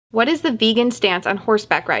What is the vegan stance on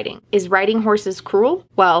horseback riding? Is riding horses cruel?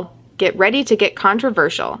 Well, get ready to get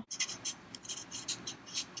controversial.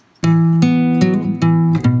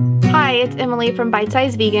 Hi, it's Emily from Bite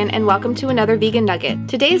Size Vegan, and welcome to another Vegan Nugget.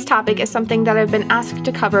 Today's topic is something that I've been asked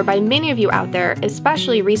to cover by many of you out there,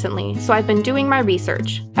 especially recently, so I've been doing my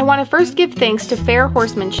research. I want to first give thanks to Fair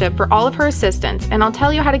Horsemanship for all of her assistance, and I'll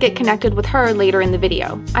tell you how to get connected with her later in the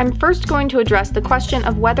video. I'm first going to address the question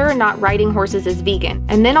of whether or not riding horses is vegan,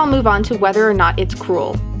 and then I'll move on to whether or not it's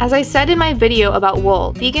cruel. As I said in my video about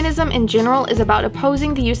wool, veganism in general is about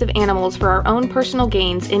opposing the use of animals for our own personal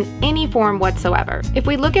gains in any form whatsoever. If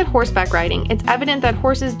we look at horseback riding, it's evident that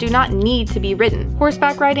horses do not need to be ridden.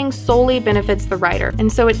 Horseback riding solely benefits the rider,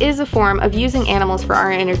 and so it is a form of using animals for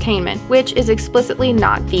our entertainment, which is explicitly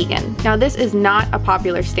not vegan. Now, this is not a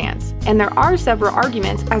popular stance, and there are several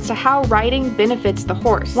arguments as to how riding benefits the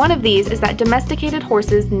horse. One of these is that domesticated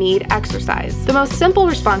horses need exercise. The most simple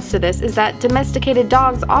response to this is that domesticated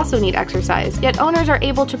dogs also need exercise, yet owners are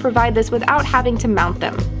able to provide this without having to mount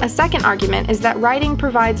them. A second argument is that riding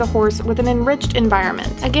provides a horse with an enriched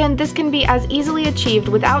environment. Again, this can be as easily achieved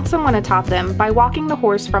without someone atop them by walking the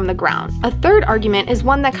horse from the ground. A third argument is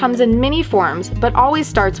one that comes in many forms, but always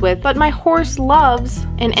starts with, "But my horse loves,"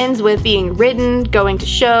 and ends with being ridden, going to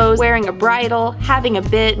shows, wearing a bridle, having a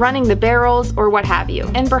bit, running the barrels, or what have you.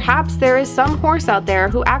 And perhaps there is some horse out there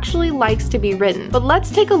who actually likes to be ridden. But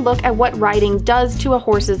let's take a look at what riding does to a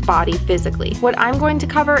horse's body physically. What I'm going to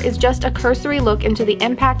cover is just a cursory look into the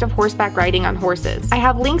impact of horseback riding on horses. I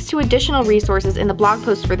have links to additional resources in the blog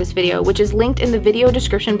post for this video, which is linked in the video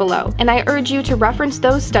description below, and I urge you to reference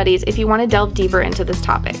those studies if you want to delve deeper into this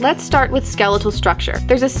topic. Let's start with skeletal structure.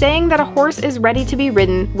 There's a saying that a horse is ready to be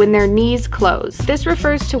ridden when their knees close. This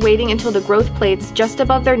refers to waiting until the growth plates just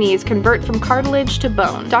above their knees convert from cartilage to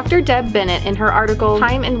bone. Dr. Deb Bennett, in her article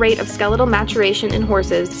Time and Rate of Skeletal Maturation in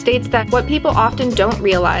Horses, states that what people often don't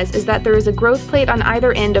realize is that there is a growth plate on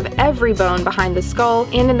either end of every bone behind the skull,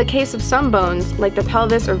 and in the case of some bones, like the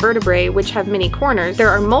pelvis or vertebrae, which have many corners, there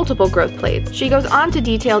are multiple growth plates. She goes on to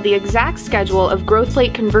detail the exact schedule of growth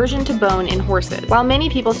plate conversion to bone in horses. While many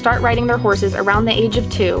people start riding their horses around the age of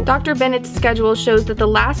 2, Dr. Bennett's schedule shows that the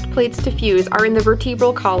last plates to fuse are in the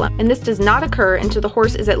vertebral column, and this does not occur until the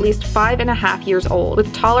horse is at least 5.5 years old,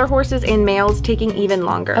 with taller horses and males taking even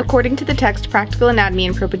longer. According to the text Practical Anatomy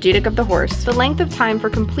and Propedeutic of the Horse, the length of time for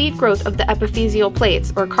complete growth of the epiphyseal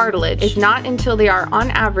plates, or cartilage, is not until they are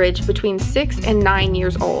on average between 6 and 9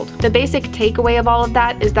 years old. The basic takeaway of all of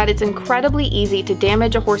that is that it's incredibly easy to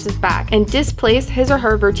damage a horse's back and displace his or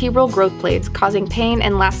her vertebral growth plates, causing pain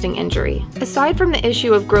and lasting injury. Aside from the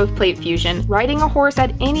issue of growth plate fusion, riding a horse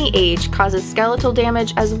at any age causes skeletal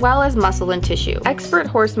damage as well as muscle and tissue. Expert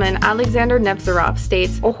horseman Alexander Nevzorov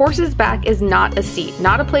states, "A horse's back is not a seat,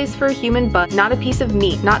 not a place for a human butt, not a piece of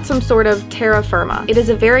meat, not some sort of terra firma. It is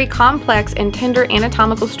a very complex and tender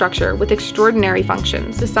anatomical structure with extraordinary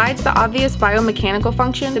functions. Besides the obvious biomechanical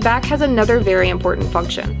function, the back has another very important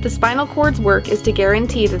function. The spinal cord's work is to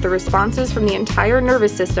guarantee that the responses from the entire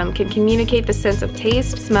nervous system can communicate the sense of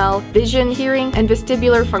taste, smell, vision, hearing, and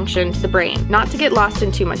vestibular function to the brain. Not to get lost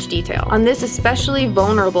in too much detail. On this especially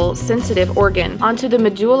vulnerable, sensitive organ, onto the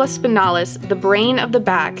medulla spinalis, the brain of the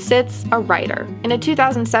back, sits a rider." In a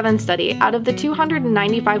 2007 study, out of the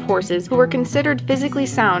 295 horses who were considered physically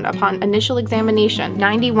sound upon initial examination,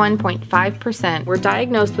 91.5% were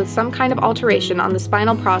diagnosed with some kind of alteration on the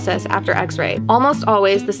spinal process after X-ray. Almost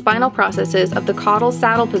always, the spinal processes of the caudal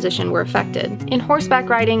saddle position were affected. In horseback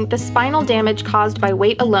riding, the spinal damage caused by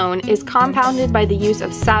weight alone is compounded by the use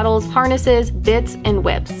of saddles, harnesses, bits, and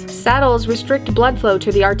whips. Saddles restrict blood flow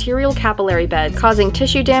to the arterial capillary bed, causing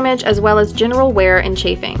tissue damage as well as general wear and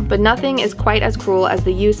chafing. But nothing is quite as cruel as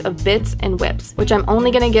the use of bits and whips, which I'm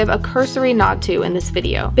only going to give a cursory nod to in this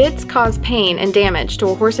video. Bits cause pain and damage to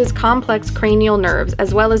a horse's complex cranial nerves,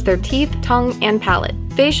 as well as their teeth, tongue, and palate.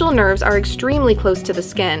 Facial nerves are extremely close to the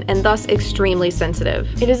skin and thus extremely sensitive.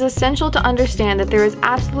 It is essential to understand that there is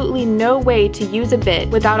absolutely no way to use a bit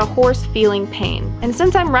without a horse feeling pain. And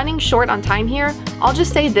since I'm running short on time here, I'll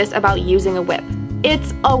just say this about using a whip.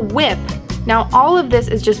 It's a whip! Now, all of this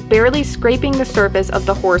is just barely scraping the surface of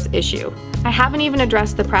the horse issue. I haven't even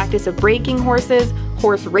addressed the practice of breaking horses,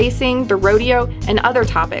 horse racing, the rodeo, and other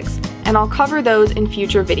topics, and I'll cover those in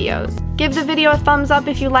future videos. Give the video a thumbs up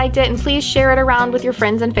if you liked it, and please share it around with your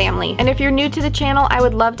friends and family. And if you're new to the channel, I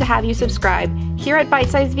would love to have you subscribe. Here at Bite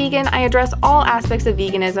Size Vegan, I address all aspects of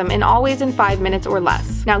veganism and always in 5 minutes or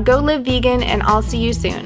less. Now go live vegan, and I'll see you soon.